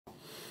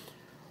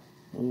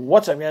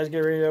What's up, guys? Get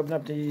ready to open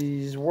up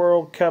these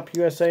World Cup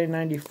USA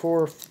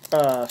 94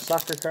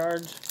 soccer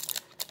cards.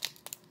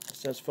 It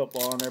says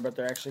football on there, but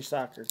they're actually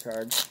soccer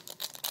cards.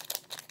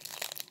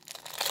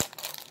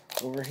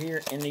 Over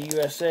here in the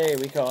USA,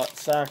 we call it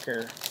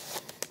soccer.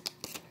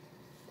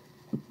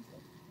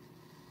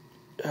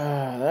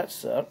 That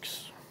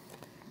sucks.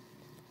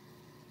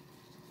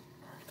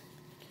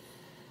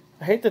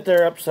 I hate that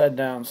they're upside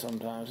down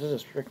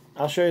sometimes.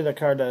 I'll show you the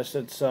card that I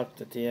said sucked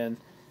at the end.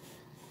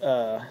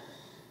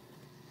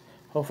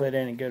 Hopefully it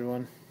ain't a good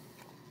one.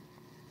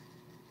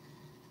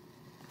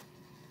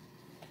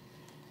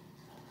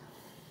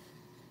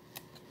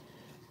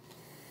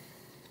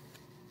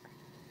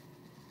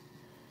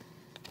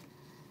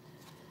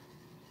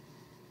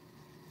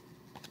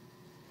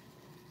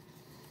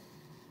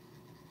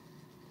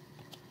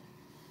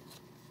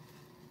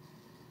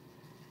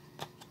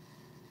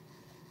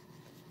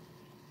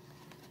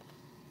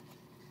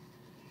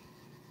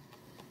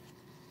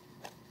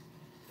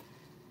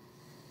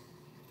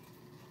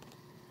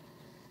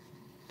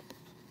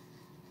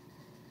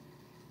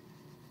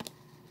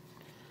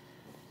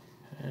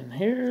 And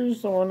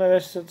here's the one that I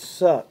said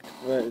sucked,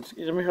 but it's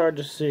gonna be hard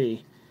to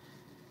see.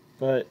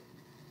 But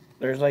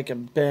there's like a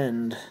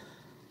bend.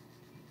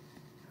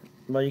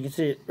 Well, you can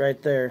see it right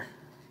there.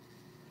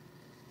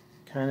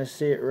 Kind of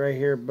see it right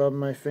here above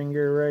my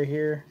finger right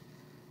here.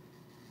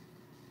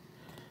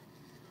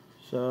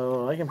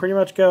 So I can pretty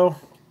much go.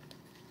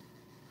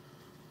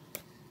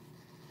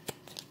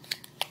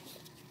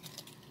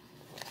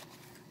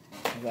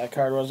 That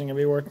card wasn't going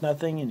to be worth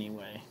nothing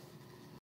anyway.